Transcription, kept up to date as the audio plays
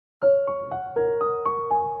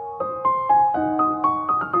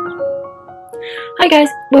Hi guys,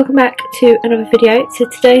 welcome back to another video. So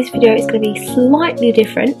today's video is going to be slightly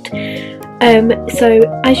different.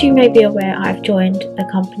 So as you may be aware, I've joined the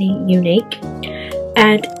company Unique,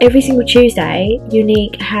 and every single Tuesday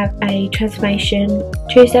Unique have a transformation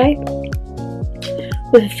Tuesday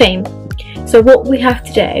with a theme. So what we have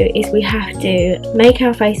to do is we have to make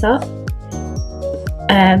our face up,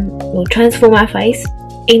 we'll transform our face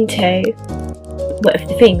into whatever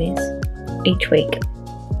the theme is each week.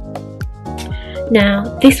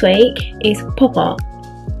 Now this week is PopArt.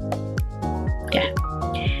 Yeah.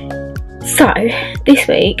 So this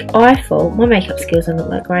week I thought, my makeup skills are not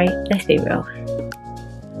that great, let's be real,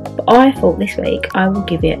 but I thought this week I will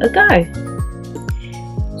give it a go.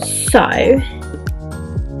 So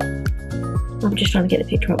I'm just trying to get the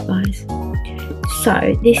picture up, guys.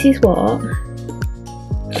 So this is what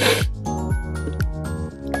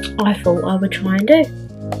I thought I would try and do.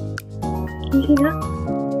 Can you see that?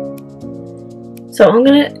 So I'm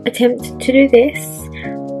going to attempt to do this,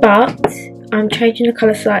 but I'm changing the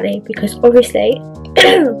colour slightly because obviously,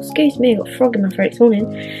 excuse me, I got a frog in my throat this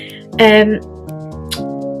morning.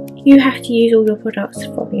 You have to use all your products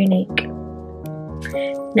from Unique.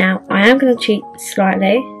 Now I am going to cheat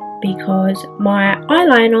slightly because my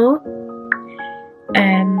eyeliner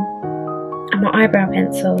and my eyebrow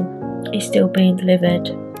pencil is still being delivered,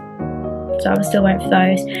 so I'm still waiting for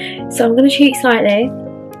those. So I'm going to cheat slightly,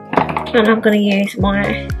 and I'm going to use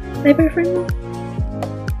my Revolution.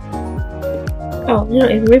 Oh, you're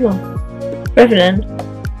not even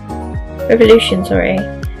Revolution, sorry.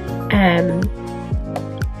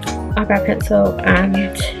 Eyebrow pencil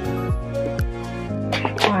and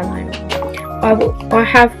eyeliner. I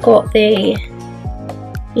have got the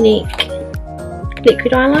Unique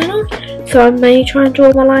liquid eyeliner, so I may try and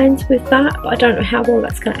draw my lines with that, but I don't know how well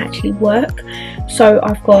that's going to actually work. So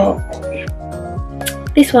I've got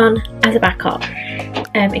this one as a backup,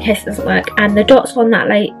 in case it doesn't work. And the dots on that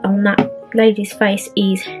lady's face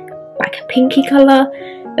is like a pinky colour,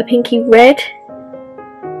 a pinky red,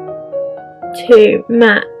 to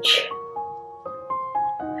match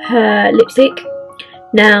her lipstick.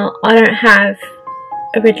 Now I don't have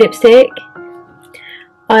a red lipstick,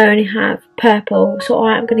 I only have purple, so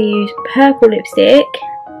I am going to use purple lipstick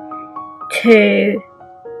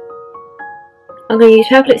I'm going to use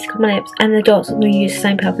purple lipstick on my lips, and the dots I'm going to use the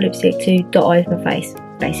same purple lipstick to dot over my face,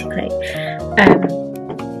 basically.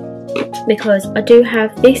 Because I do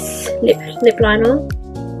have this lip liner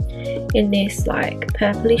in this like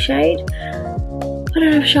purpley shade. I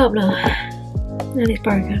don't have a sharpener and it's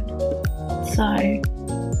broken, so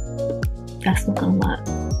that's not going to work.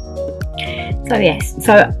 So yes,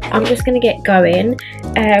 so I'm just going to get going.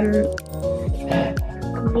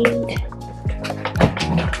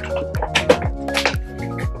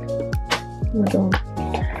 Oh my god.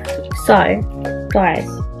 So guys,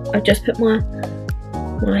 I've just put my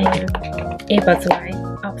earbuds away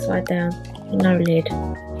upside down, no lid.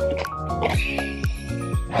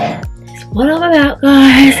 That's what I'm about,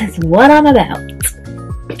 guys, that's what I'm about.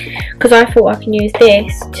 Because I thought I can use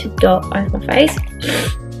this to dot over my face.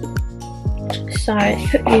 So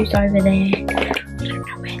put these over there. I don't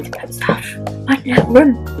know where to put stuff. I don't have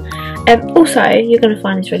room. Also, you're going to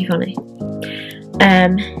find this really funny.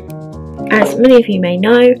 As many of you may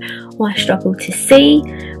know, I struggle to see.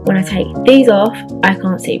 When I take these off, I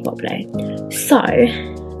can't see properly. So,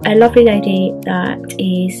 a lovely lady that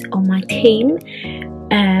is on my team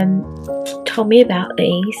told me about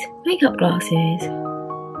these makeup glasses.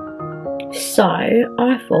 So,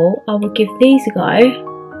 I thought I would give these a go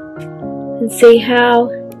and see how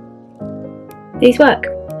these work.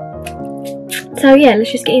 So yeah,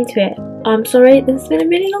 let's just get into it. I'm sorry, this has been a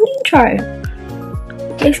really long intro.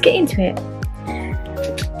 Let's get into it.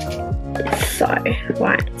 So,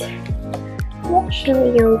 right, what shall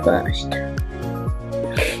we do first?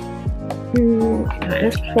 Right,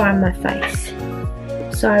 let's prime my face.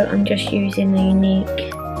 So I'm just using the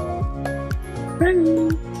Unique primer.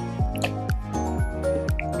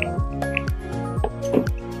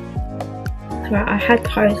 Right, I had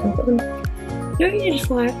toes on them. You know, you're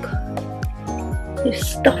just like, your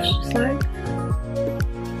stuff's just like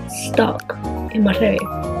stuck in my tooth.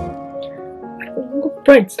 I've got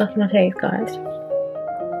bread stuck in my tooth, guys.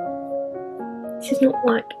 This is not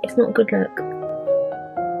like, it's not a good look.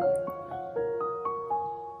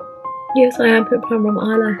 Yes, I am putting primer on my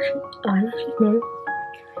eyelashes, no.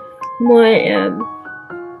 My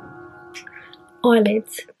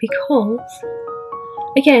eyelids, because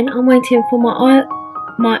again I'm waiting for my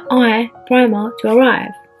eye primer to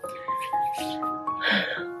arrive.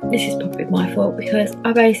 This is probably my fault because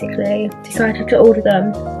I basically decided to order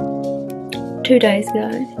them 2 days ago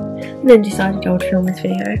and then decided I would film this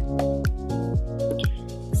video.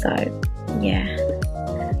 So yeah,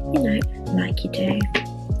 you know, like you do.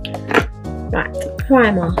 Right,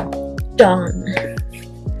 primer done.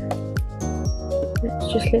 Let's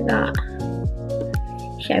just let that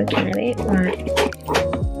soak in a bit. Right,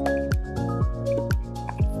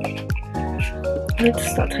 I need to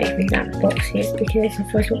start taking these out of the boxes because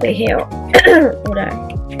otherwise we'll be here all day.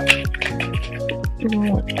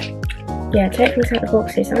 Yeah, take these out of the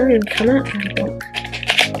boxes. I don't even come out of the box.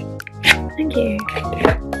 Thank you.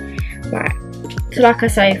 Right, so like I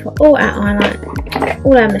say, for all our eyeliner,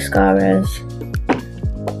 all our mascaras,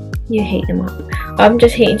 you heat them up. I'm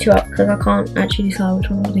just heating two up because I can't actually decide which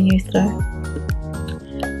one I'm going to use today.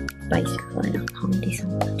 Basically, I can't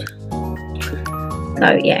decide. So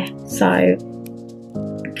yeah, so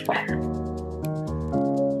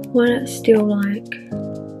while it's still like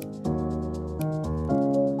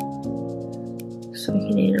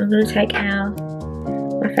soaking in, I'm going to take out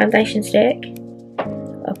my foundation stick.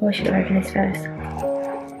 I probably should open this first.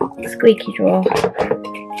 Squeaky drawer.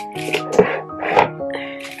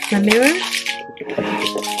 My mirror.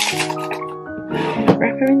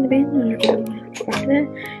 Wrapper in the bin. I don't know what's there.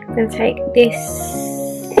 I'm going to take this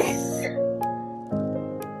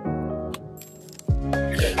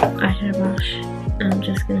eyeshadow brush and I'm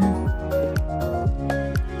just going to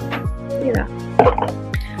do that.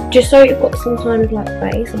 Just so you've got some kind of like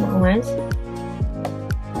base on my eyes.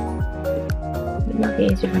 It might be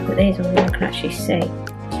easier if I put these on and I can actually see.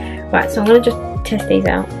 Right, so I'm going to just test these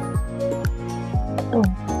out. Oh,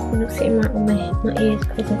 I'm not sitting right on my ears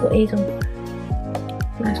because I've got ears on.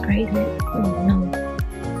 That's great, isn't it? Oh no.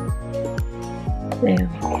 There you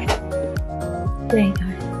go. There you go.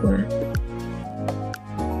 Right.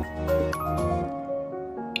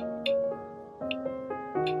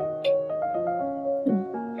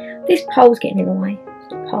 This pole's getting in the way.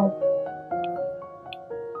 It's a pole.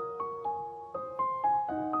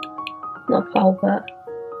 Not a pole, but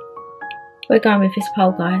we're going with this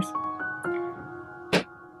pole, guys.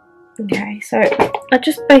 Okay, so I'm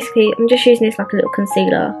just using this like a little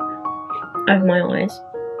concealer over my eyes.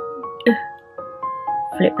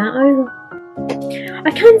 Flip that over.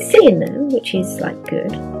 I can see in them, which is like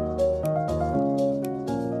good.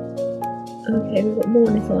 Okay, we've got more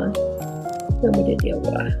on this eye than we did the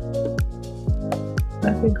other eye.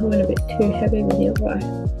 I think I'm a bit too heavy with the other eye.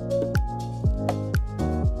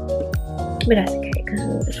 But that's okay, because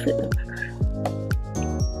we'll just flip that back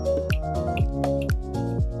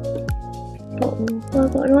over.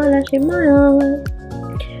 I've got an eyelash in my eye.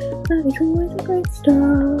 That is always a great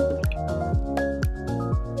start.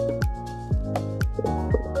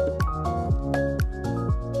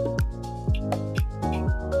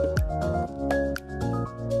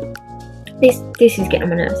 This is getting on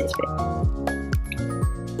my nerves, this bit.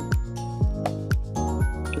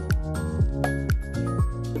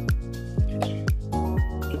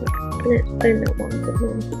 Let's blend that one a bit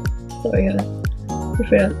more. Sorry guys. If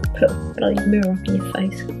I put a bloody mirror up in your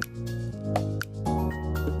face.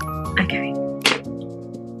 Okay.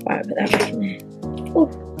 Right, put that back in there. Oh.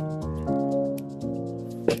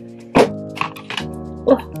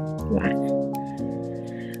 Oh, right.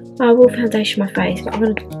 I will foundation my face, but I'm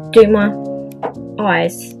going to do my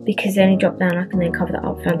eyes because then you drop down, I can then cover that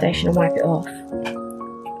up with foundation and wipe it off.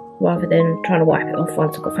 Rather than trying to wipe it off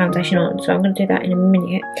once I've got foundation on. So I'm going to do that in a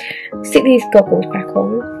minute. Stick these goggles back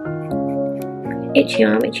on. Itchy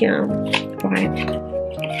arm, itchy arm. Right.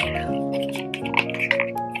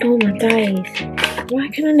 Oh my days. Why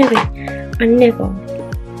can I never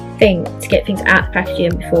think to get things out of the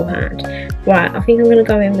packaging beforehand. Right, I think I'm going to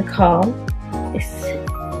go in with Calm. This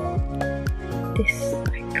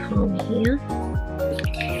like Calm here.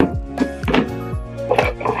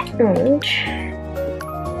 Orange.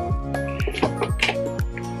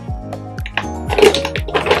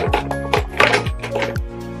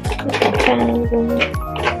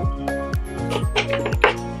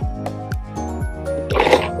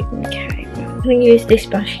 Okay, I'm going to use this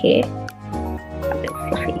brush here. A bit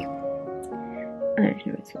fluffy. I don't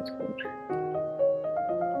know what it's called.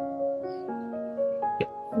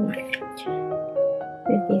 Right.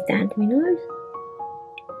 Move these down to my nose.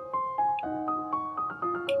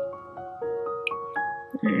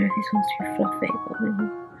 I don't know if this one's too fluffy, but maybe.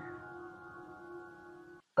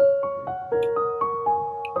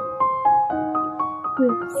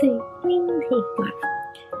 We'll see. Right.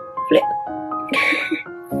 Flip.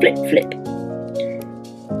 Flip, flip.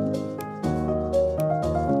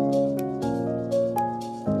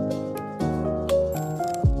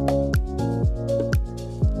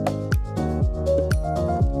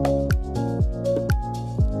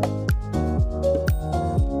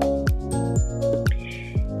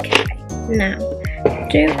 Now,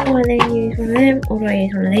 do I then use one of them or do I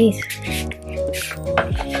use one of these?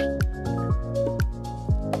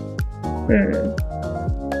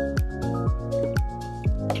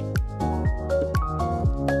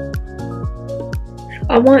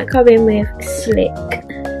 I might go in with Slick.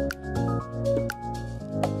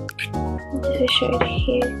 Just show you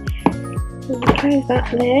here. I'll close that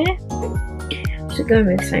there. Just go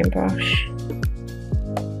with the same brush.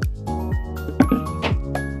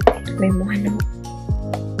 I mean, why not?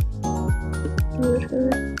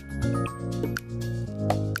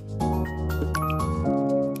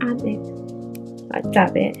 Add it. Like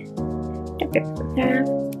dab it. Dab it. Dab.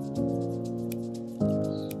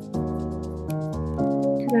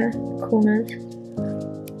 To the corners.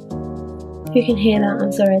 You can hear that.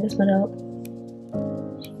 I'm sorry, that's my dog.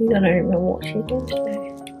 I don't even know what she's doing today.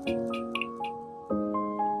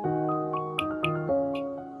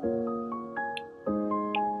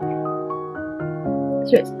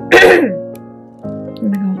 So it's oh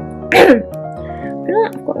my god. I feel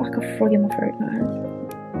like I've got like a frog in my throat, guys.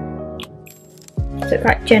 So it's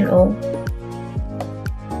like gentle.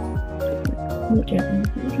 Not gentle,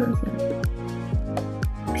 what am I trying to say?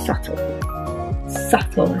 Subtle.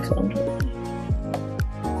 Subtle, that's what I'm trying to say.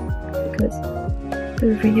 Because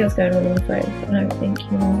everything else going on the face, I don't think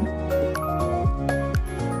you want.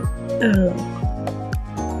 Oh.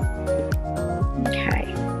 Okay.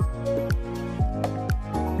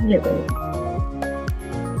 Little.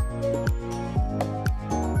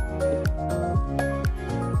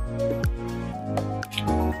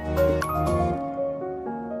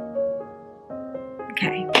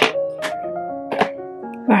 Okay.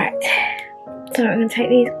 Right. So I'm going to take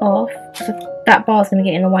these off because that bar's going to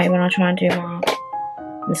get in the way when I try and do my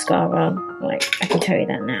mascara. Like, I can tell you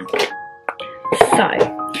that now. So,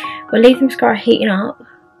 we'll leave the mascara heating up.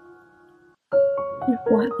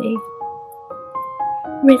 Wipe the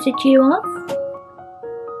residue off.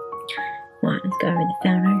 Right, let's go with the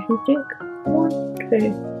foundation stick. 1,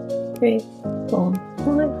 2, 3, 4, 5,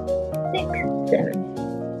 6, 7.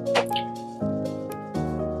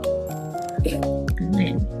 And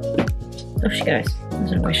then off she goes.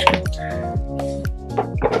 There's no wish.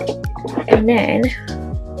 And then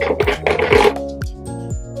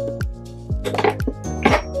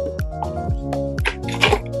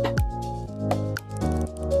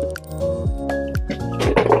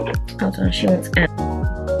hold on, she wants out.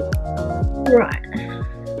 Right.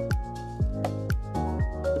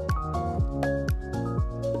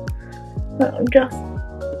 Well, I'm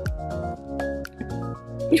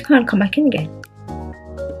just kind of come back in again.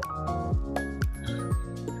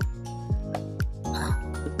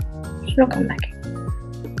 She's not come back.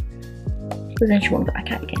 Because then she won't go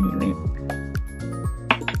back out again in a minute.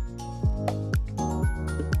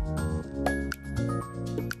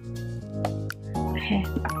 Hair.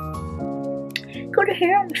 Got a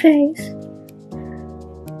hair on my face.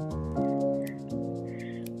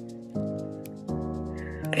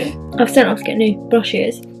 I've sent off to get new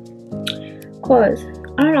brushes because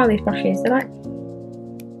I don't like these brushes. They're like,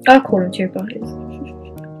 I call them toothbrushes.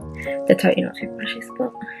 They're totally not toothbrushes,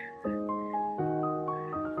 but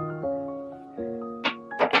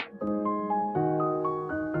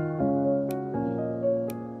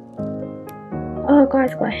oh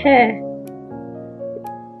guys, got hair.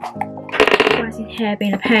 Why is his hair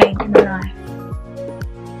being a pain in my life?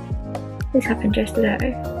 This happened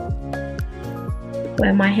yesterday,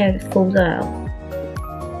 where my hair just falls out.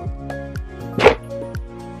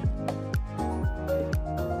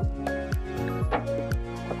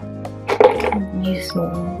 Use a small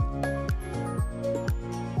one.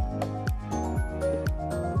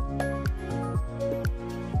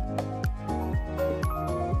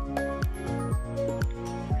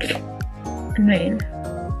 I mean,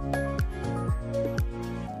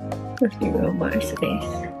 let's be real, most of this.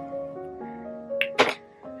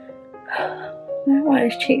 I don't know why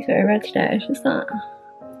his cheeks are red today. It's just that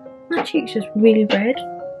my cheeks just really red.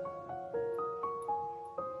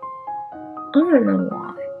 I don't know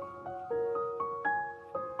why.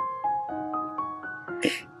 I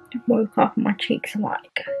woke up and my cheeks are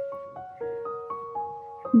like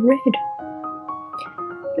red. I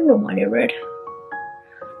don't know why they're red.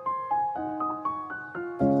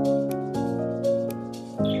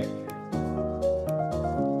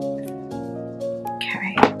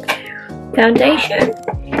 Foundation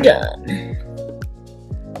done.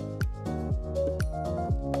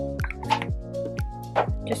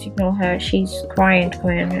 Just ignore her, she's crying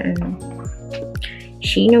and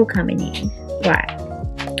she no coming in. Right,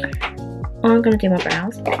 I'm gonna do my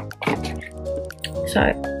brows. So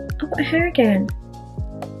I've got hair again.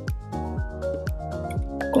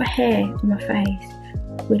 I've got hair on my face,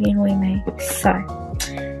 really annoying me. So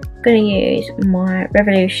I'm gonna use my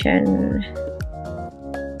Revolution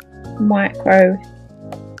micro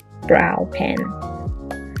brow pen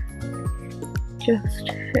just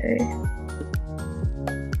to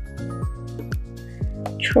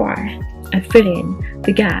try and fill in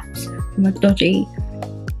the gaps from a dodgy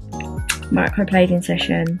microblading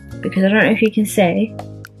session, because I don't know if you can see,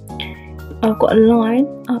 I've got a line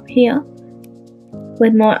up here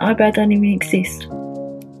where my eyebrow don't even exist. So,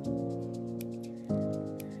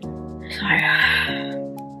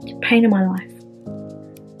 it's a pain in my life.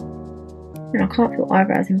 And I can't fill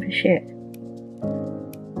eyebrows in for shit.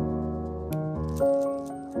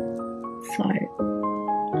 So,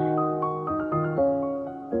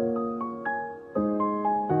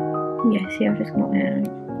 yeah, see, I've just got there.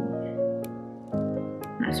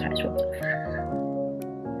 That's right, it's rubbed off.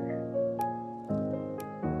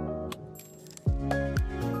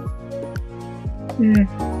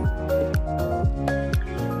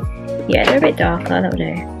 Yeah, they're a bit darker, that'll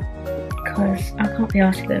do. Because I can't be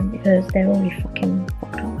asking them because they're already fucking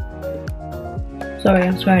fucked up. Sorry,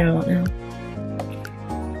 I'm swearing a lot now.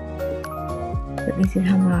 But this is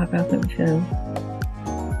how my eyebrows make me feel.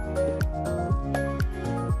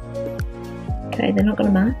 Okay, they're not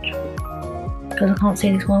gonna match. Because I can't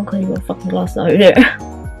see this one because you've got fucking glasses over there.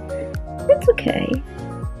 It's okay.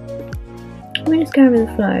 We're just going with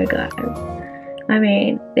the flow, guys. I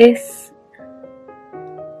mean, it's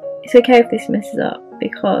okay if this messes up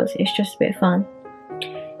because it's just a bit of fun.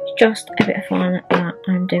 It's just a bit of fun that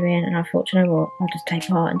I'm doing, and I thought, you know what, I'll just take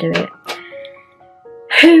part and do it.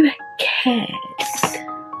 Who cares?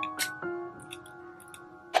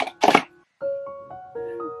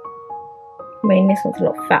 I mean, this one's a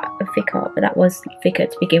lot thicker, but that was thicker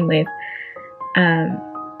to begin with,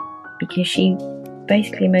 because she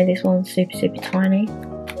basically made this one super tiny.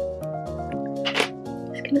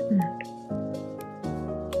 Let's get it out.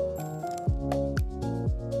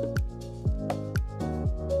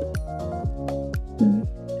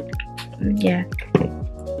 Yeah,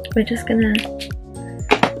 we're just gonna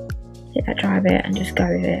let that dry a bit and just go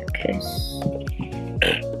with it because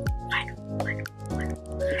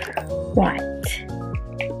right.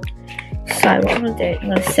 So what I'm gonna do, I'm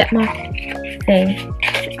gonna set my thing,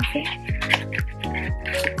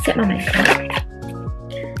 set my makeup.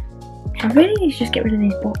 I really need to just get rid of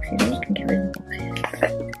these boxes. I'm just gonna get rid of the boxes.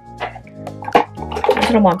 I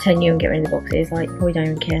don't know why I'm telling you and get rid of the boxes. Like, you probably don't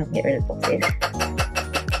even care. I'll get rid of the boxes.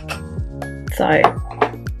 So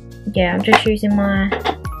yeah, I'm just using my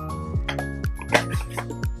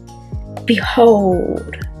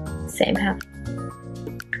Behold setting powder.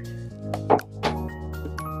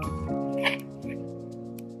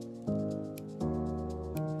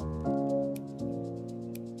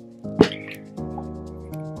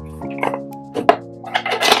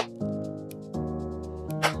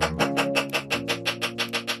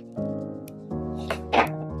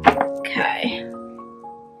 Okay.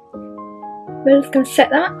 We're just going to set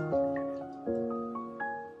that.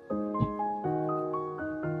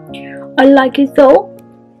 I like it though.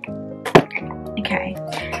 Okay,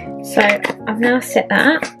 so I've now set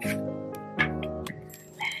that.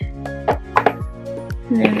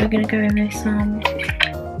 And then we're going to go in with some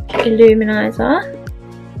illuminizer,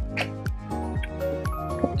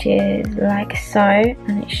 which is like so,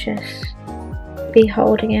 and it's just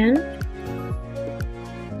Behold again.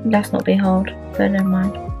 That's not Behold, but never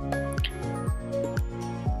mind.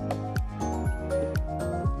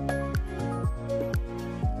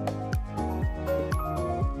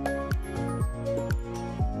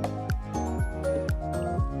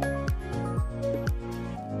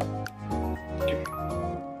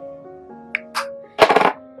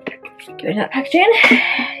 Get rid of that packaging.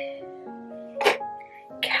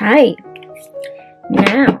 Okay,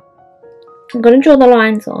 now I'm going to draw the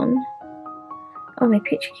lines on. Oh, my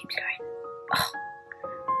picture keeps going. Oh.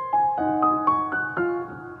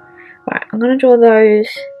 Right, I'm going to draw those.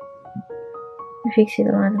 If you can see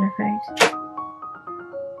the lines on her face.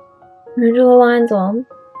 I'm going to draw the lines on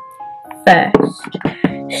first.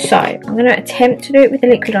 So, I'm going to attempt to do it with the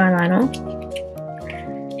liquid eyeliner.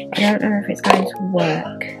 I don't know if it's going to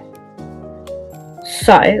work.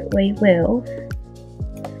 So, we will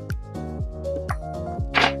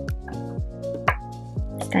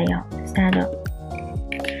stand up.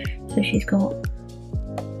 So she's got,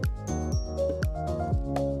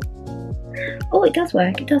 oh, it does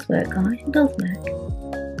work, guys, it does work.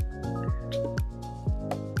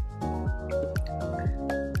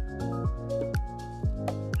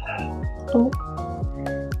 Oh,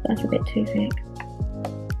 that's a bit too thick.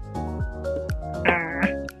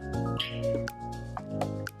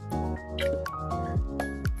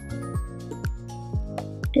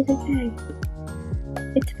 It's okay.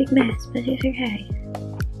 It's a big mess, but it's okay.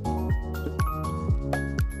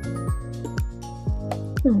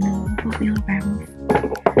 Oh no, wipe my eyebrow off.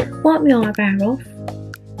 Wipe my eyebrow off.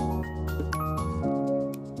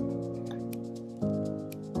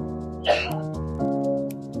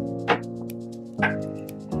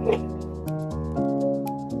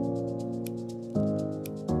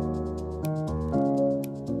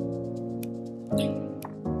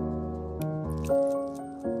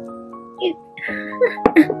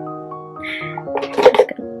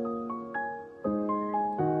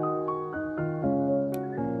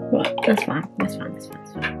 Right, that's fine.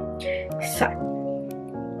 So,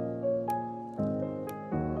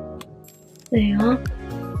 there you are.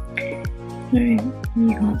 You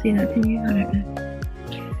can't see that, can you? I don't know.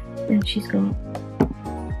 Then she's got,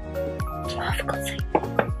 oh, for God's sake,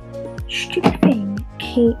 stupid thing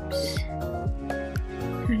keeps,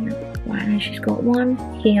 hang on. Right, and then she's got one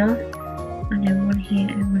here, and then one here,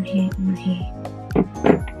 and one here, and one here.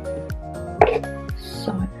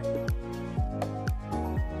 So,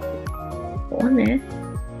 one there.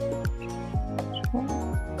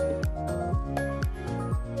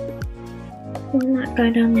 One that go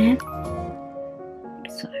down there.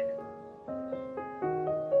 So,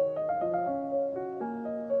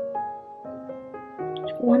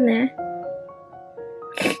 she's got one there.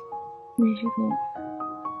 And then she's got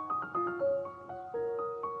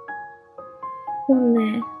one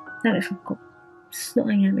there. That looks like I've got snot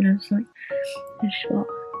hanging out my nose, like. And she's got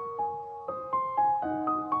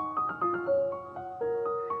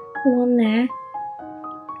one there.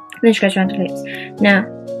 And then she goes around the lips. Now,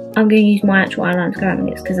 I'm going to use my actual eyeliner to go around the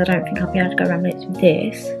lips because I don't think I'll be able to go around the lips with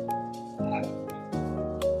this.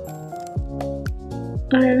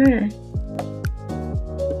 I don't know.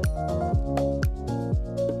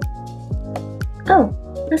 Oh,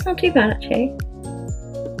 that's not too bad actually.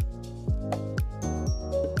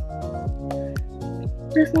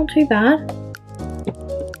 That's not too bad.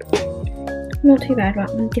 Not too bad. Right,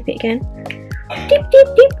 I'm going to dip it again. Dip, dip,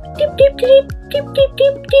 dip, dip, dip, dip, dip, dip,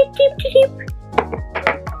 dip, dip, dip, dip.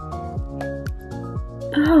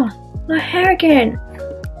 Oh, my hair again.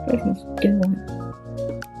 Let's do one.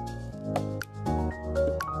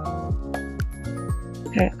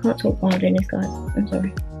 Okay, I can't talk while I'm doing this, guys. I'm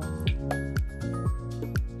sorry.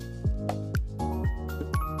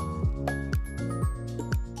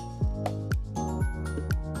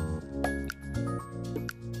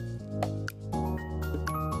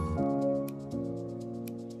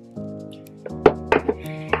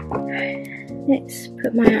 Let's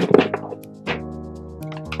put my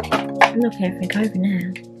I'm knocking everything over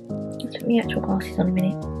now. Let's put my actual glasses on a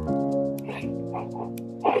minute.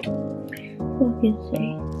 So I can see.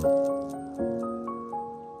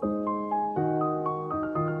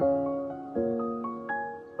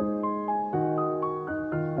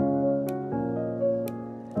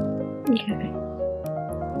 Okay.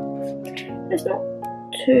 It's not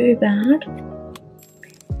too bad.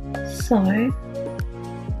 So, I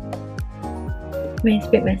mean, it's a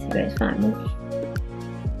bit messy, but it's fine.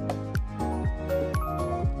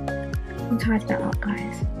 We can tidy that up,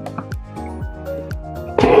 guys.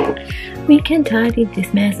 We can tidy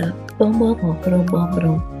this mess up. Boom, boom, boom, boom, boom,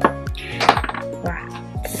 boom.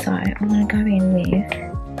 Right, so I'm going to go in with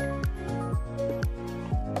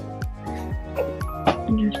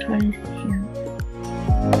and just try this here.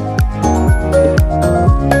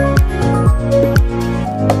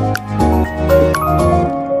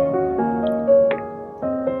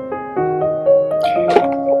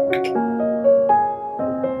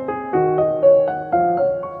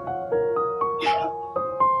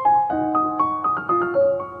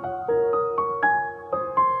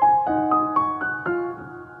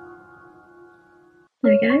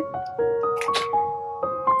 There we go.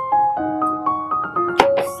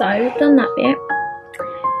 So we've done that bit.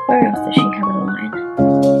 Where else does she have a line?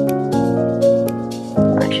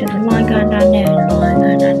 Right, she has a line going down there and a line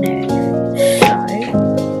going down there.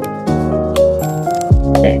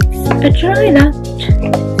 So let's try that.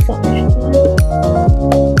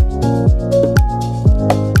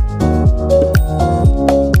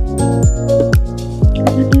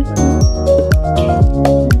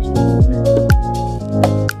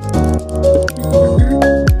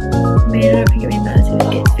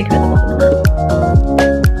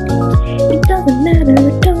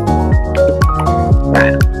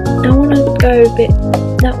 Bit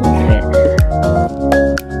that one's a bit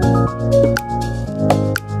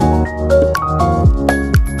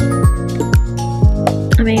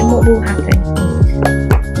I mean what will happen is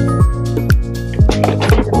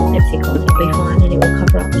lipstick on, it'll be fine and it will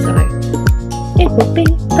cover up, so it will be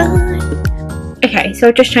fine. Okay, so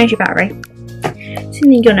I've just changed your battery.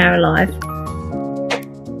 Assuming you're now alive.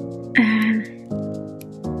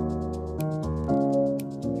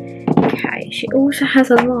 Okay, she also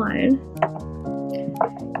has a line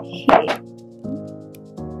here.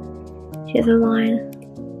 She has a line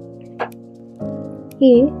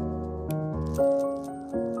here.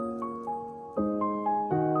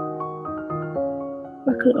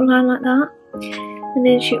 Like a little line like that. And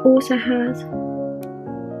then she also has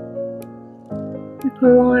like a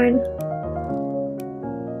line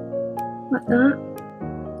like that.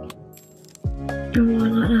 And a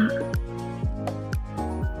line like that.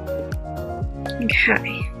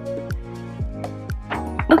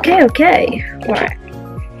 Okay. Right.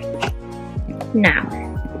 Now,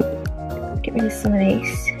 get rid of some of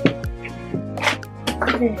these.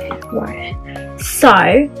 Right.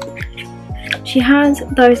 So, she has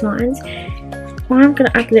those lines. I'm going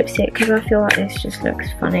to add lipstick because I feel like this just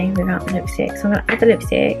looks funny without the lipstick. So I'm going to add the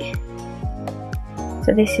lipstick.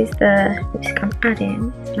 So this is the lipstick I'm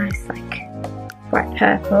adding. It's nice, like bright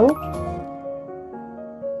purple.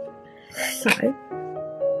 So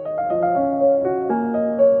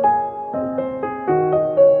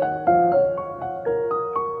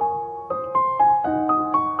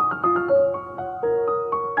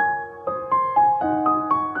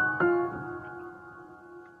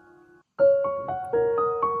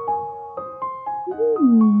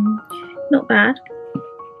not bad.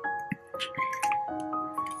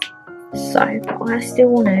 So, but I still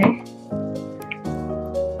want to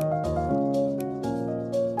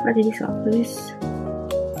ready this up for this.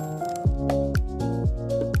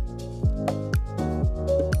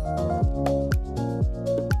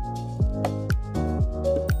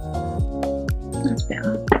 That's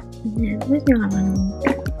better. And then where's my eyeliner?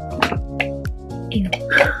 Ew. I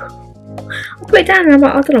put it down and I'm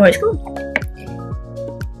like, I don't know where it's gone.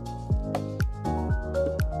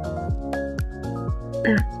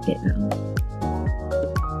 That's a bit better.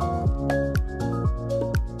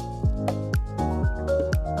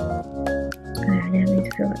 Now I need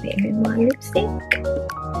to fill that bit in my lipstick.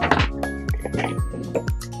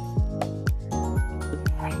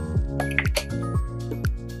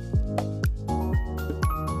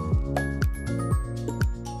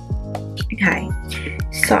 Okay,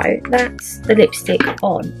 so that's the lipstick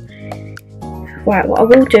on. Right, what I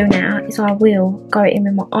will do now is I will go in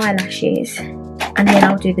with my eyelashes and then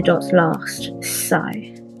I'll do the dots last. So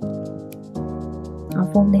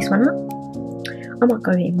I'll form this one up. I might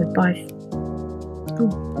go in with both. Oh,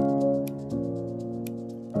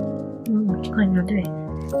 I can't even do it.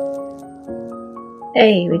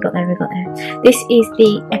 Hey, we got there. This is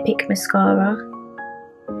the Epic mascara.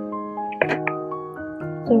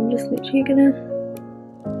 So I'm just literally gonna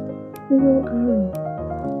wiggle around.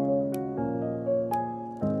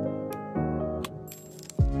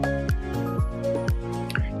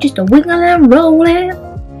 Just a wiggle and roll it. I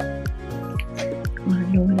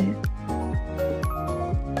have no idea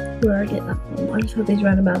where I get that from. I just have these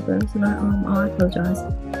roundabout verbs and I apologise.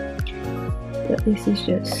 But this is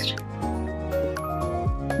just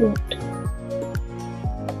what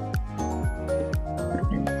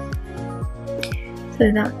happens. So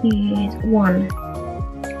that is one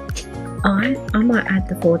eye. I might add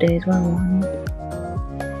the 4D as well.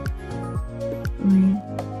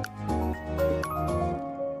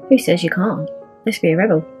 Who says you can't? Let's be a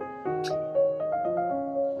rebel.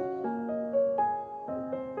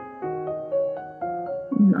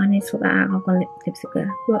 I need to sort that out. I've got lipstick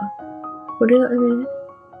there. What? We'll do that in a minute.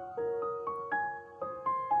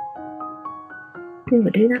 We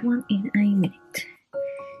will do that one in a minute.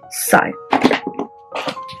 So,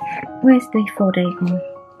 where's the 4D gone?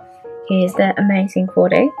 Here's the amazing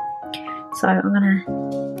 4D. So I'm gonna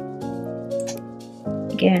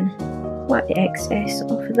again wipe the excess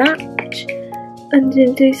off of that and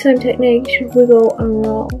then do the same technique, wiggle and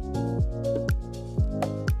roll.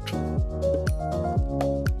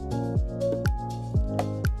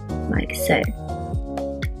 Like so.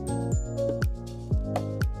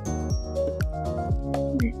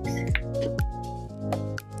 Let's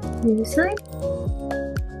do the same.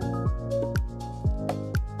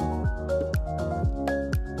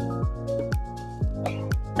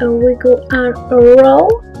 A wiggle and a roll.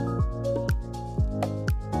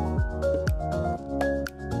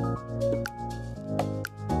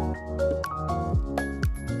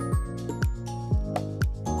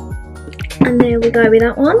 And there we go with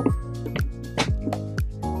that one.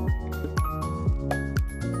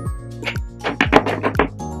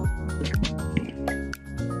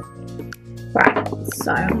 Right,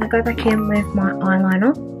 so I'm going to go back in with my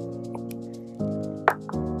eyeliner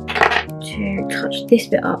to to touch this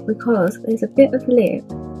bit up because there's a bit of lip.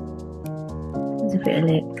 There's a bit of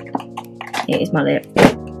lip. It is my lip.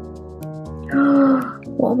 Oh,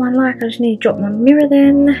 what am I like? I just need to drop my mirror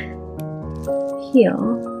then. Here.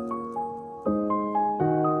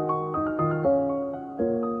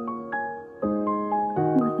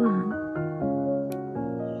 Like that.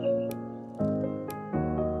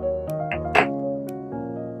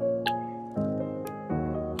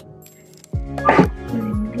 And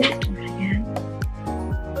then the lip brush again.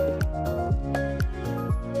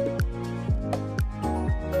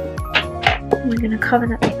 We're going to cover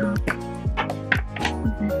that bit up.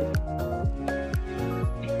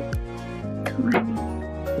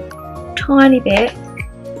 Tiny bit.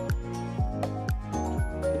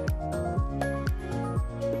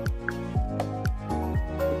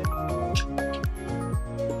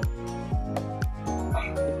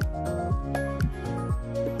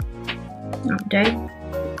 That'll do.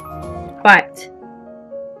 Right.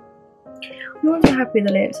 I'm not so happy with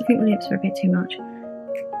the lips. I think the lips are a bit too much.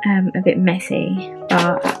 A bit messy,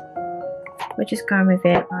 but we're just going with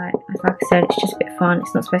it. Like I said, it's just a bit of fun.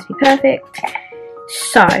 It's not supposed to be perfect.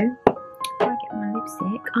 So, if I get my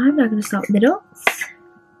lipstick, I'm now going to start with the dots.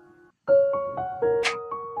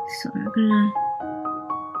 So I'm going to,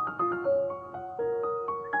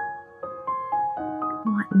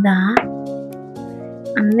 like that,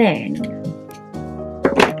 and then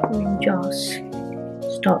we can just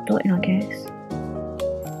start dotting, I guess.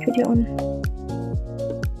 Should we do it on?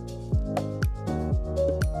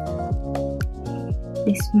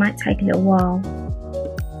 This might take a little while.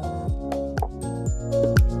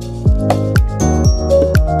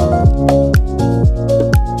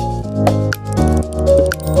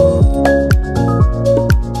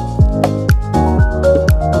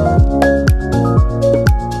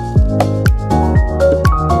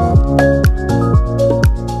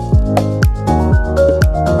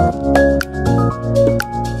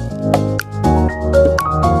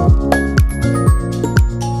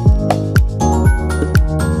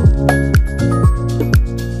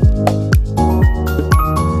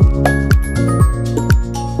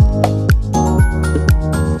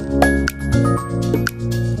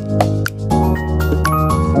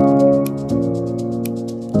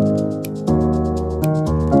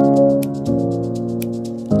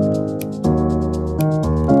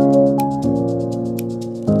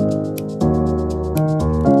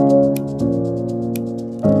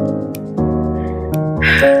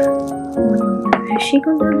 Has she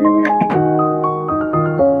gone down her lip?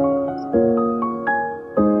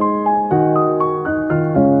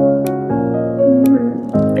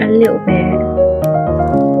 A little bit.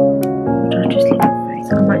 I'll just leave the face.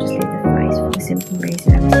 I might just leave the face for the simple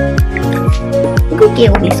reason. We could get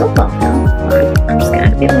all this off after. Right, I'm just going to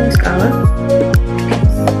add a bit more mascara.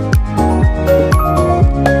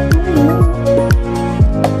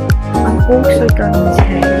 I'm also going to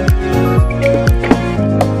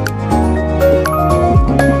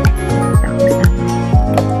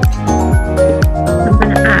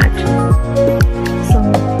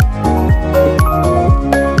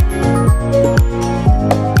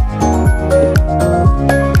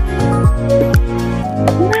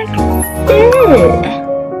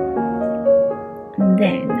and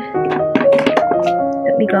then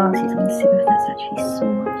put my glasses on to see if that's actually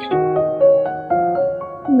swatched.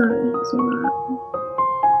 No, it's alright.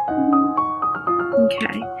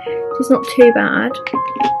 Okay, so it's not too bad.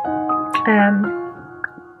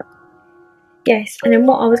 Yes, and then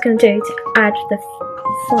what I was going to do to add the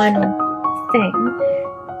final thing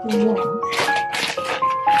was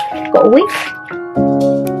got a wig.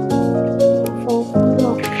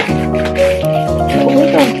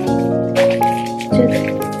 To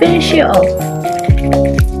finish it off.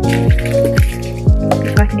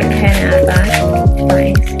 If I can get the pen out of the bag,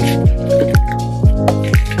 please.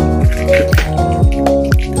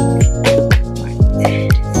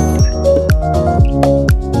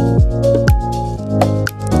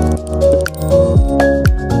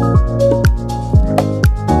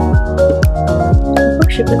 I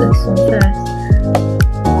should put this on first.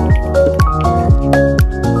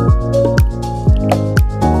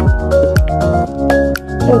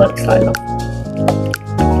 Oh, that's slide off.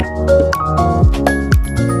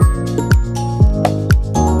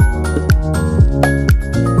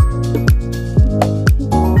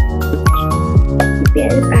 The bit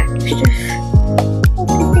at the back is just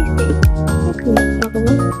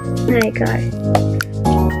there you go.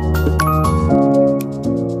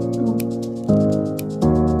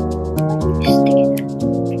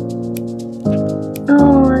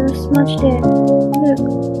 Oh, I smudged it. Look.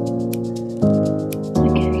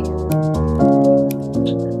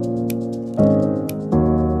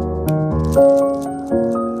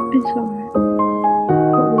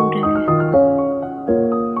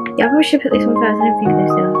 Yeah, I probably should put this one first. I didn't think of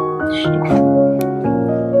this now. Stupid.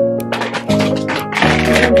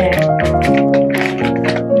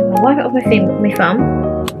 I'll wipe it off my thumb.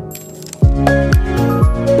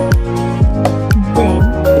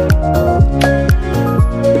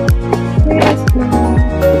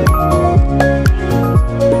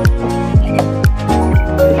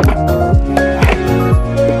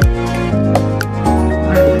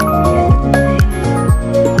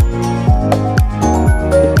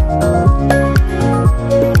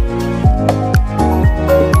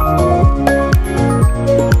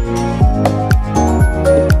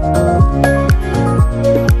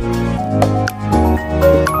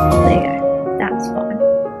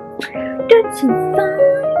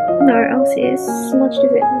 No, else it is smudged,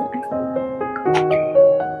 is it? No.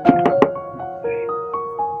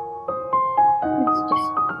 Let's just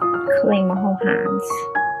clean my whole hands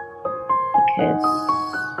because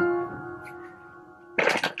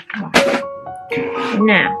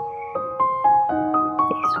now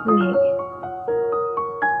this wig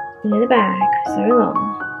in the bag for so long.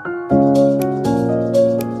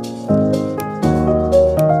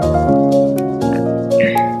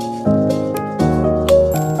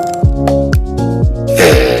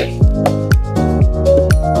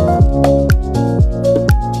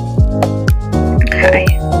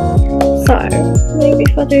 Maybe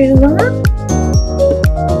if I do that,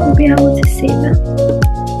 we'll be able to see that.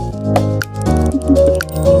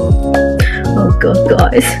 Oh god,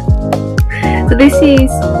 guys. So this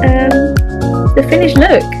is the finished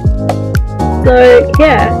look. So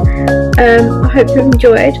yeah, I hope you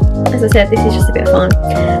enjoyed. As I said, this is just a bit of fun.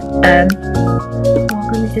 I'm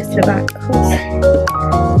going to test it back.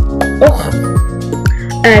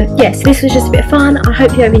 Yes, this was just a bit of fun. I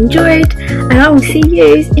hope you have enjoyed, and I will see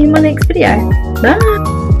you in my next video.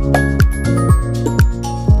 Bye!